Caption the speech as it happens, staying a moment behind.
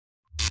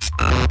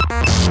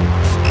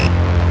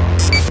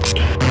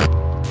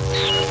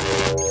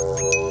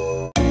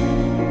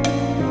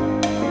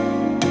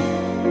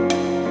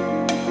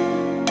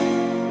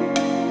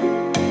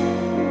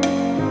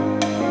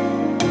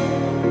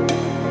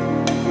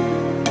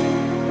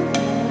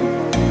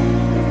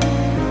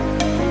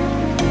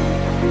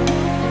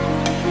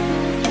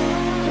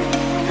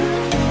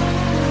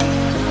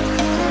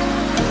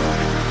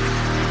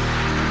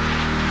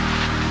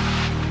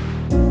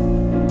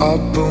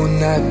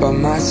night by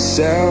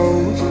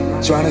myself,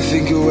 trying to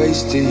think of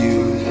ways to you.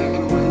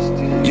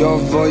 Your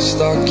voice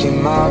stuck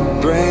in my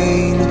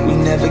brain, we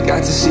never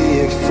got to see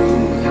it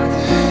through.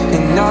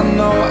 And I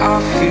know I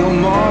feel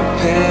more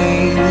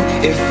pain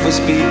if we're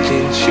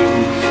speaking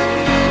truth.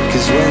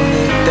 Cause when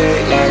the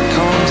daylight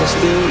comes, I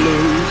still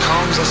lose.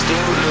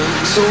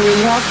 So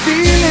will I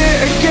feel it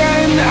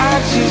again? I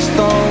just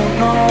don't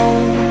know.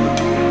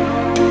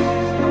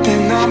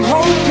 And I'm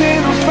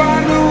hoping I'll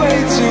find a way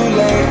to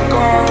let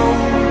go.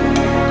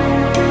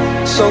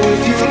 So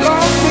if you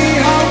love me,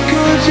 how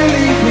could you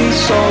leave me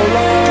so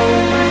low?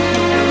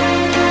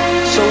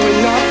 So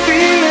will I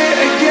feel it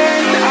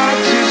again? I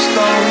just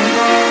don't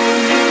know.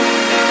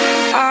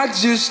 I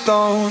just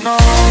don't know.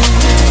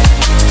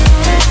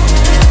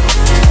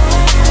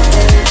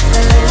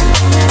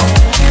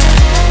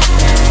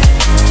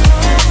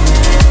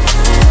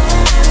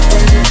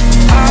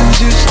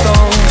 Just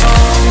don't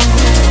know.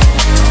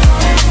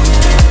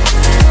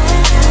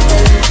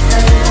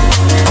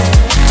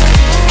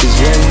 Cause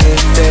when the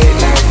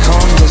daylight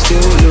comes, I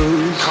still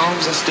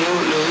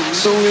lose.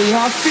 So will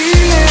I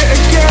feel it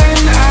again?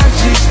 I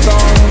just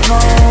don't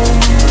know.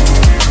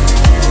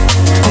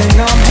 And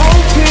I'm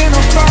hoping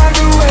I'll find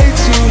a way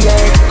to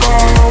let go.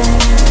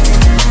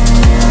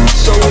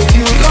 So if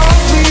you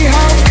love me,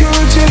 how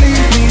could you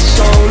leave me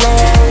so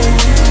low?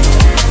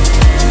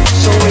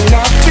 So will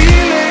I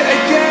feel it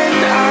again?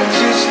 I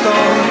just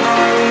don't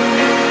know.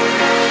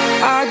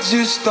 I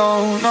just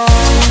don't know.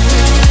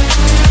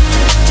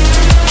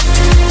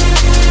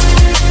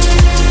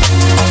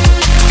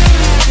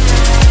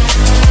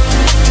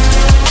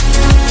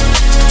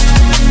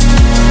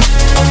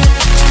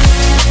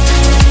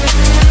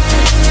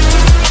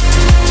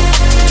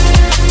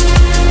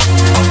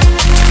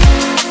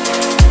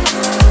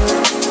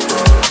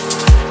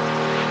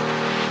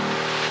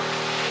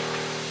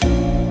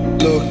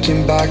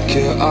 Looking back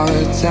at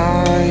our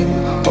time,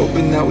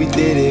 hoping that we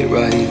did it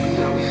right.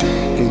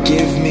 And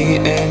give me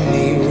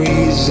any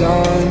reason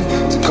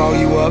to call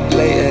you up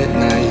late at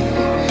night.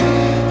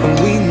 And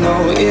we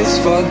know it's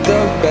for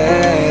the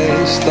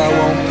best, I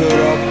won't put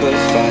up a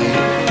fight.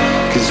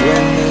 Cause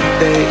when the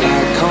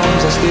daylight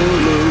comes, I still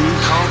lose.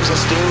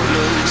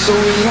 So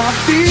will I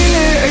feel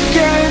it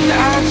again?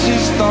 I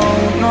just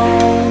don't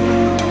know.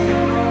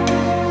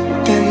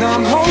 And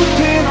I'm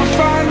hoping I'll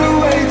find a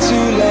way to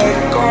let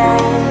go.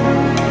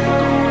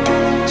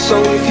 So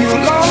if you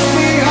love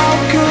me, how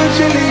could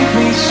you leave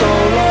me so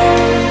low?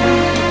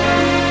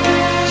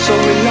 So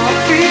will I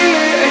feel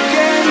it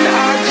again?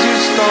 I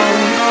just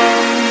don't know.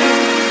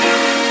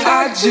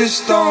 I just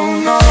don't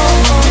know.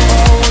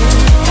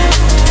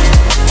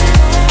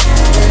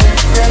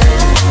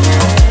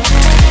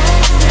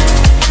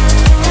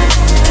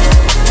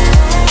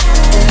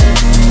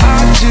 I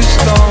just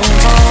don't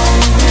know.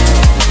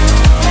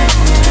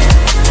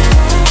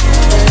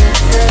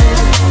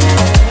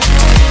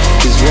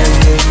 Cause when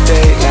the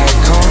daylight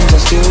comes, I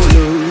still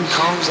lose.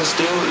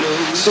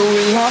 So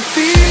will I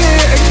feel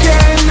it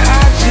again?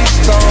 I just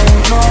don't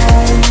know.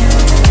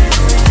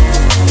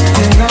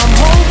 And I'm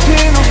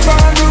hoping I'll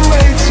find a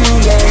way to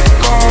let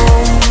go.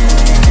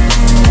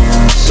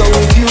 So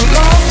if you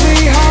love me,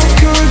 how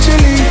could you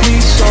leave me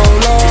so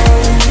low?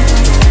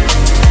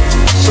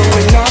 So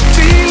will I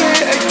feel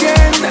it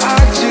again?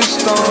 I just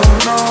don't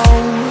know.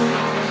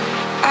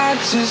 I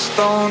just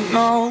don't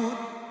know.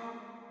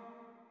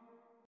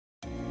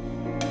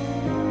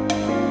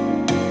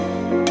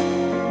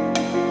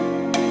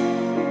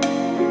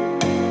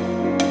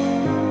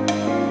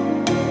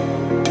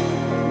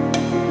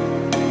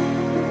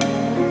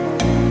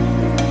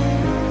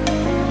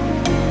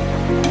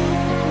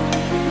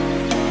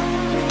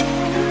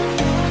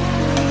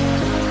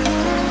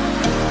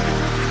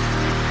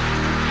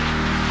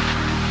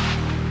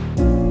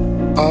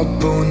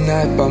 Up all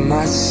night by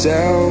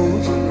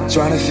myself,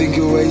 trying to think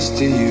of ways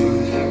to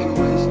you.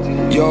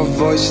 Your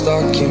voice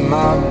stuck in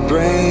my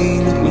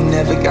brain, we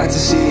never got to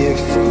see it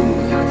through.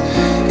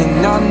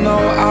 And I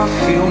know I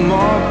feel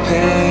more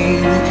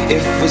pain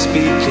if we're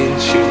speaking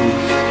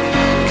truth.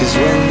 Cause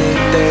when the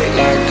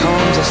daylight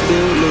comes, I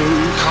still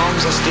lose.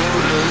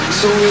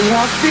 So will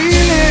I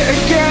feel it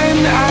again?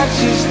 I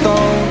just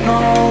don't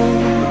know.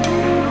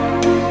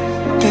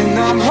 And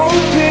I'm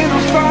hoping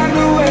I'll find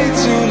a way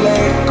to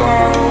let go.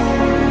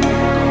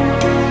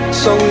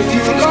 So if you